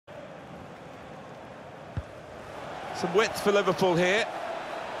Some width for Liverpool here.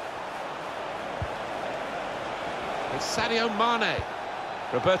 It's Sadio Mane.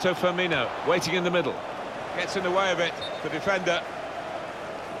 Roberto Firmino waiting in the middle. Gets in the way of it, the defender.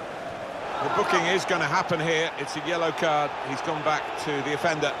 The booking is going to happen here. It's a yellow card. He's gone back to the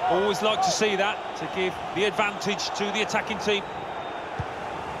offender. Always like to see that, to give the advantage to the attacking team.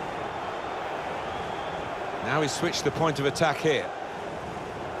 Now he's switched the point of attack here.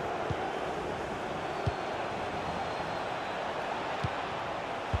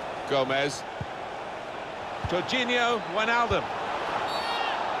 Gomez. Jorginho Wijnaldum.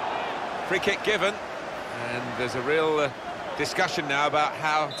 Free kick given. And there's a real discussion now about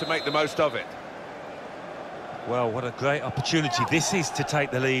how to make the most of it. Well, what a great opportunity this is to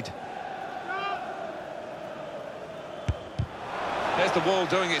take the lead. There's the ball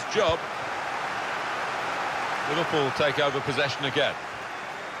doing its job. Liverpool take over possession again.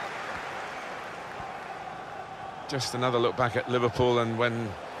 Just another look back at Liverpool, and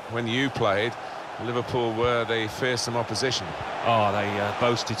when you played, Liverpool were the fearsome opposition. Oh, they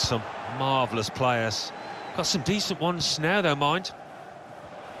boasted some marvellous players. Got some decent ones now, though, mind.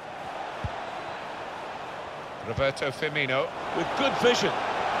 Roberto Firmino with good vision.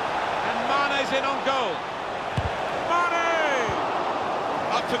 And Mane's in on goal. Mane!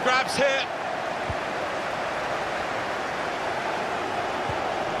 Up for grabs here.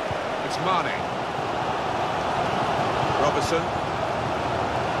 It's Mane. Robertson.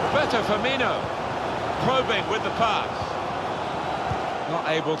 Roberto Firmino probing with the pass. Not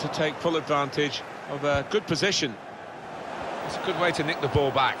able to take full advantage of a good position. It's a good way to nick the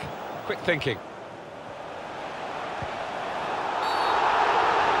ball back. Quick thinking.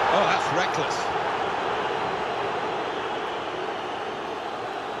 Oh, that's reckless.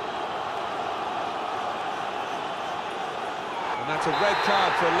 And that's a red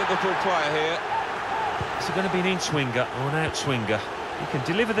card for a Liverpool player here. Is it going to be an in-swinger or an out-swinger? He can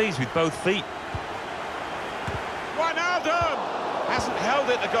deliver these with both feet. Wijnaldum! Hasn't held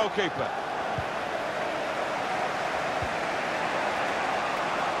it, the goalkeeper.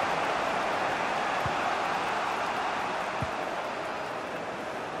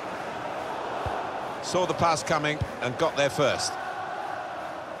 Saw the pass coming and got there first.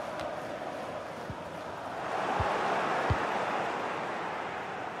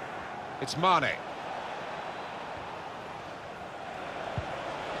 It's Mane.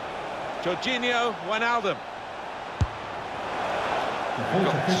 Jorginho Wijnaldum.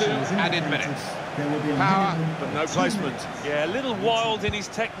 Got 2 added minutes. Power, but no placement. Yeah, a little wild in his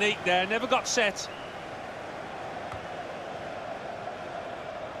technique there, never got set.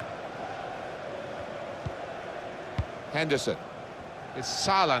 Henderson. It's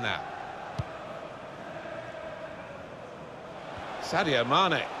Salah now. Sadio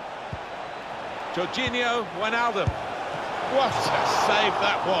Mane. Jorginho Wijnaldum. What a save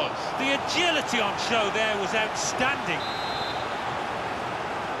that was. The agility on show there was outstanding.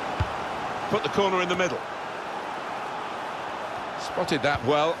 Put the corner in the middle. Spotted that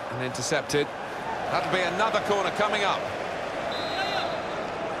well and intercepted. That'll be another corner coming up.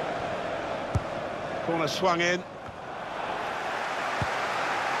 Corner swung in.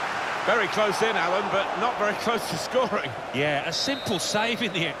 Very close in, Alan, but not very close to scoring. Yeah, a simple save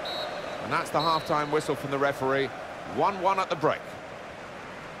in the end. And that's the half-time whistle from the referee. 1-1 at the break.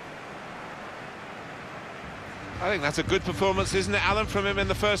 I think that's a good performance, isn't it, Alan, from him in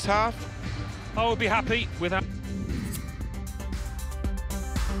the first half? I would be happy with that.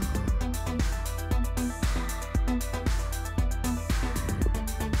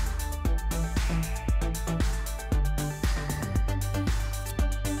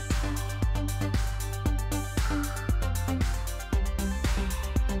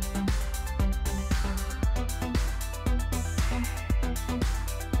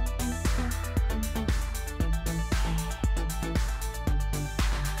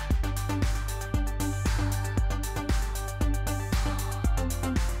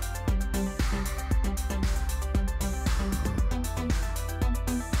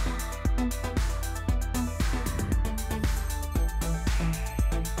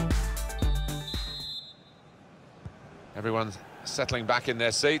 Everyone's settling back in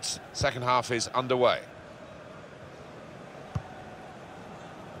their seats. Second half is underway.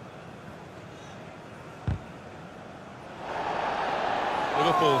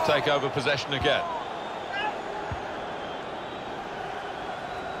 Liverpool take over possession again.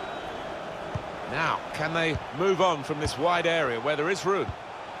 Now, can they move on from this wide area where there is room?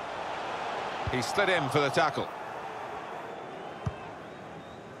 He slid in for the tackle.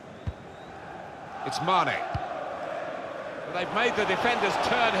 It's Mane. They've made the defenders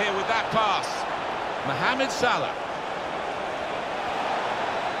turn here with that pass. Mohamed Salah.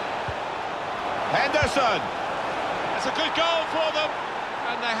 Henderson! That's a good goal for them,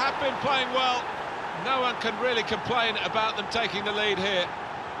 and they have been playing well. No one can really complain about them taking the lead here.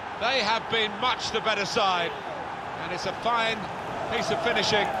 They have been much the better side, and it's a fine piece of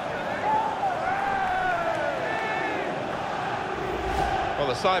finishing. Well,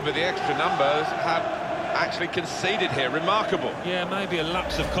 the side with the extra numbers have actually conceded here. Remarkable. Yeah, maybe a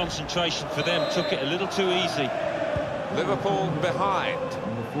lapse of concentration for them. Took it a little too easy. Liverpool behind.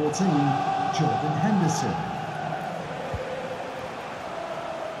 Number 14, Jordan Henderson.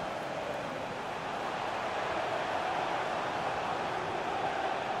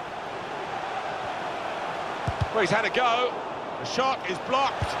 Well, he's had a go. The shot is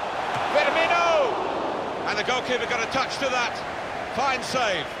blocked. Firmino! And the goalkeeper got a touch to that. Fine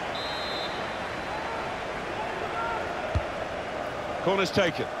save. Corner's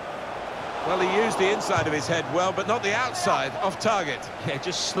taken. Well, he used the inside of his head well, but not the outside, off target. Yeah,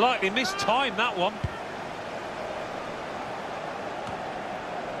 just slightly mistimed that one.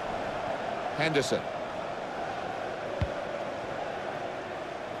 Henderson.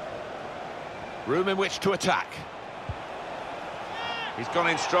 Room in which to attack. He's gone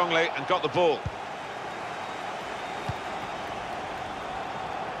in strongly and got the ball.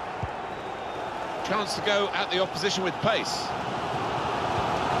 Chance to go at the opposition with pace.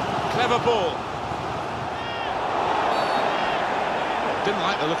 Clever ball. Didn't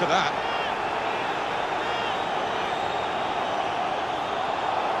like the look of that.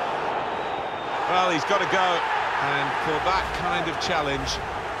 Well, he's got to go, and for that kind of challenge,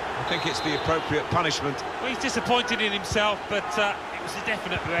 I think it's the appropriate punishment. Well, he's disappointed in himself, but it was a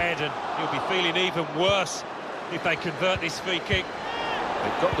definite red, and he'll be feeling even worse if they convert this free kick.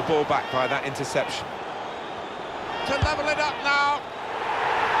 They've got the ball back by that interception. To level it up now.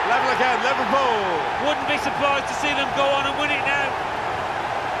 Level again, Liverpool. Wouldn't be surprised to see them go on and win it now.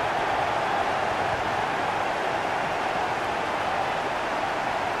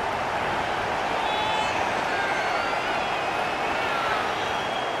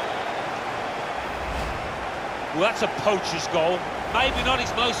 Well, that's a poacher's goal. Maybe not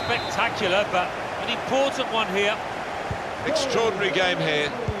his most spectacular, but an important one here. Extraordinary game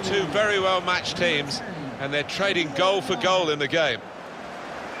here. Two very well-matched teams, and they're trading goal for goal in the game.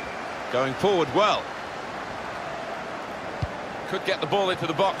 Going forward well. Could get the ball into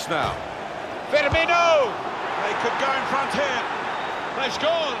the box now. Firmino! They could go in front here. They've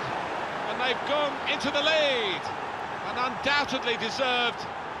scored, and they've gone into the lead. And undoubtedly deserved.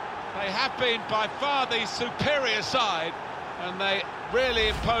 They have been by far the superior side, and they really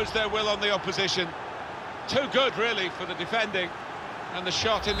imposed their will on the opposition. Too good, really, for the defending, and the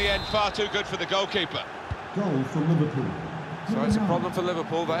shot in the end far too good for the goalkeeper. Goal for Liverpool. So it's a problem for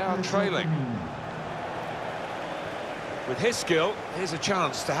Liverpool. They are trailing. With his skill, here's a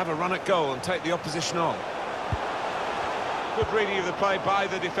chance to have a run at goal and take the opposition on. Good reading of the play by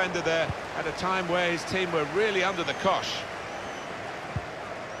the defender there at a time where his team were really under the cosh.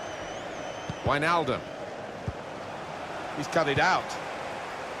 Wijnaldum. He's cut it out.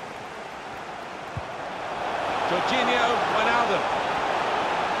 Jorginho, Wijnaldum.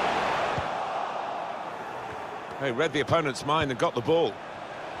 He read the opponent's mind and got the ball.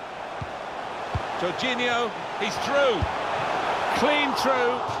 Jorginho, he's through. Clean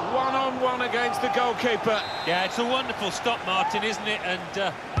through, one-on-one against the goalkeeper. Yeah, it's a wonderful stop, Martin, isn't it?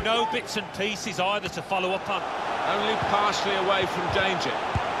 And no bits and pieces either to follow up on. Only partially away from danger.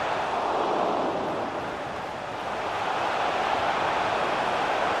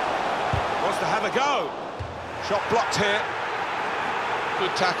 Wants to have a go. Shot blocked here.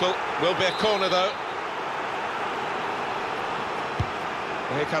 Good tackle. Will be a corner, though.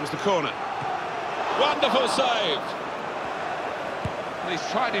 And here comes the corner. Wonderful save. And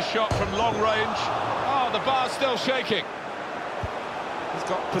he's tried his shot from long range. Oh, the bar's still shaking. He's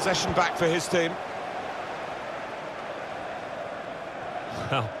got possession back for his team.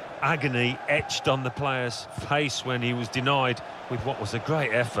 Well, agony etched on the player's face when he was denied with what was a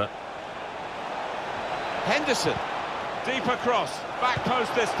great effort. Henderson, deep across, back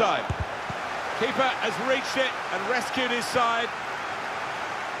post this time. Keeper has reached it and rescued his side.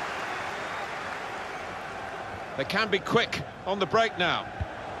 They can be quick on the break now.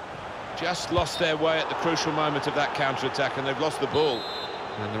 Just lost their way at the crucial moment of that counter-attack, and they've lost the ball.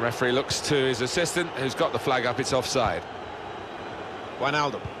 And the referee looks to his assistant, who's got the flag up. It's offside.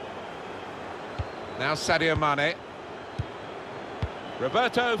 Wijnaldum. Now Sadio Mane.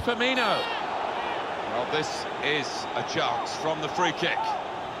 Roberto Firmino. Well, this is a chance from the free kick.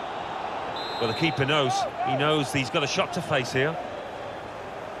 Well, the keeper knows. He knows he's got a shot to face here.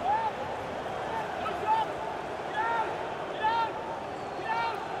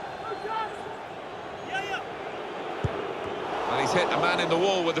 He's hit a man in the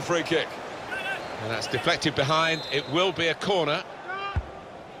wall with the free kick. And that's deflected behind. It will be a corner.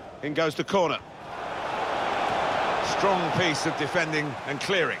 In goes the corner. Strong piece of defending and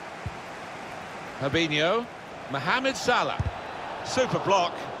clearing. Fabinho, Mohamed Salah. Super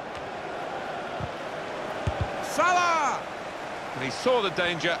block. Salah! And he saw the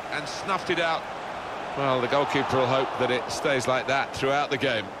danger and snuffed it out. Well, the goalkeeper will hope that it stays like that throughout the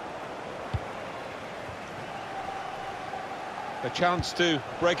game. A chance to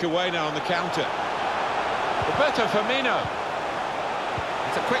break away now on the counter. Roberto Firmino.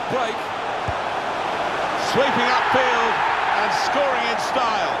 It's a quick break. Sweeping upfield and scoring in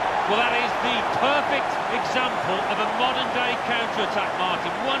style. Well, that is the perfect example of a modern-day counter-attack,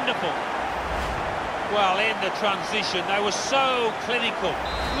 Martin. Wonderful. Well, in the transition, they were so clinical.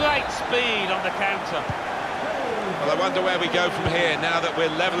 Great speed on the counter. Well, I wonder where we go from here now that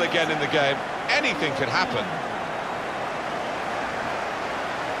we're level again in the game. Anything could happen.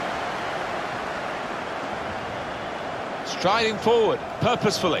 Striding forward,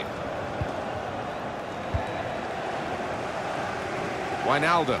 purposefully.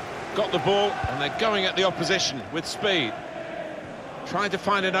 Wijnaldum got the ball, and they're going at the opposition with speed. Trying to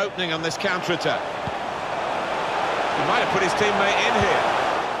find an opening on this counter-attack. He might have put his teammate in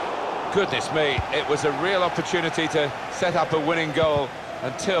here. Goodness me, it was a real opportunity to set up a winning goal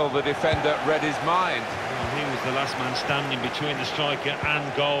until the defender read his mind. Well, he was the last man standing between the striker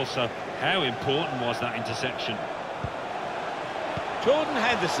and goal, so how important was that interception? Jordan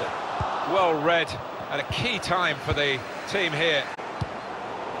Henderson, well read at a key time for the team here.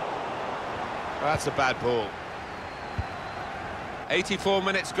 Well, that's a bad ball. 84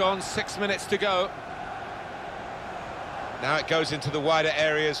 minutes gone, 6 minutes to go. Now it goes into the wider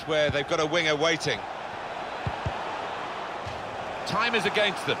areas where they've got a winger waiting. Time is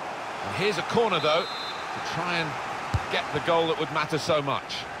against them. And here's a corner, though, to try and get the goal that would matter so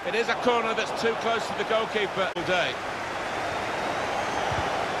much. It is a corner that's too close to the goalkeeper all day.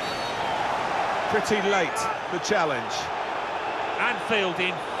 Pretty late, the challenge. Anfield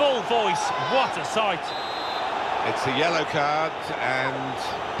in full voice, what a sight. It's a yellow card, and,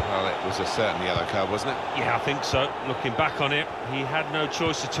 well, it was a certain yellow card, wasn't it? Yeah, I think so. Looking back on it, he had no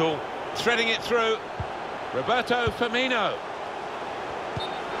choice at all. Threading it through, Roberto Firmino.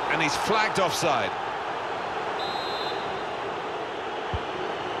 And he's flagged offside.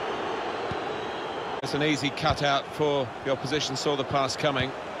 It's an easy cutout for the opposition, saw the pass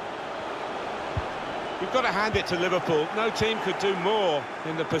coming. You've got to hand it to Liverpool. No team could do more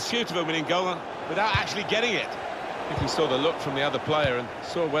in the pursuit of a winning goal without actually getting it. I think he saw the look from the other player and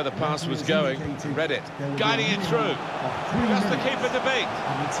saw where the pass was going and read it. Guiding it through. Just to keep it to beat.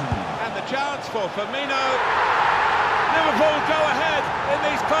 And the chance for Firmino. Liverpool go ahead in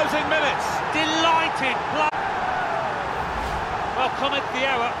these closing minutes. Delighted play. Well, cometh the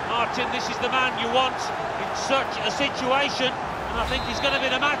hour, Martin. This is the man you want in such a situation. And I think he's going to be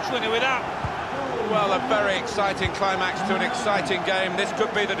the match winner with that. Well, a very exciting climax to an exciting game. This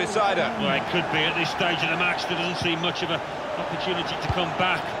could be the decider. Well, it could be at this stage of the match. There doesn't seem much of an opportunity to come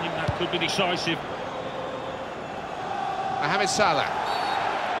back. I think that could be decisive. Mohamed Salah.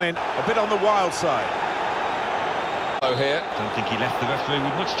 A bit on the wild side. Oh, here. Don't think he left the referee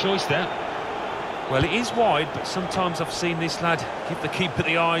with much choice there. Well, it is wide, but sometimes I've seen this lad give the keeper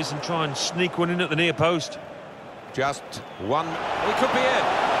the eyes and try and sneak one in at the near post. Just one. He could be in.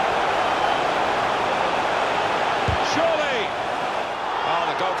 Surely! Oh,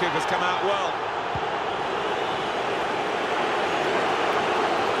 the goalkeeper's come out well.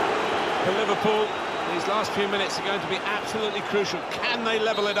 For Liverpool, these last few minutes are going to be absolutely crucial. Can they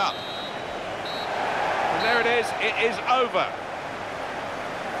level it up? And there it is over.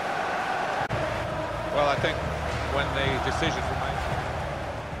 Well, I think when the decisions were made.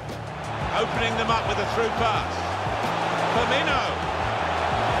 Opening them up with a through pass. Firmino.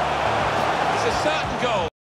 It's a certain goal.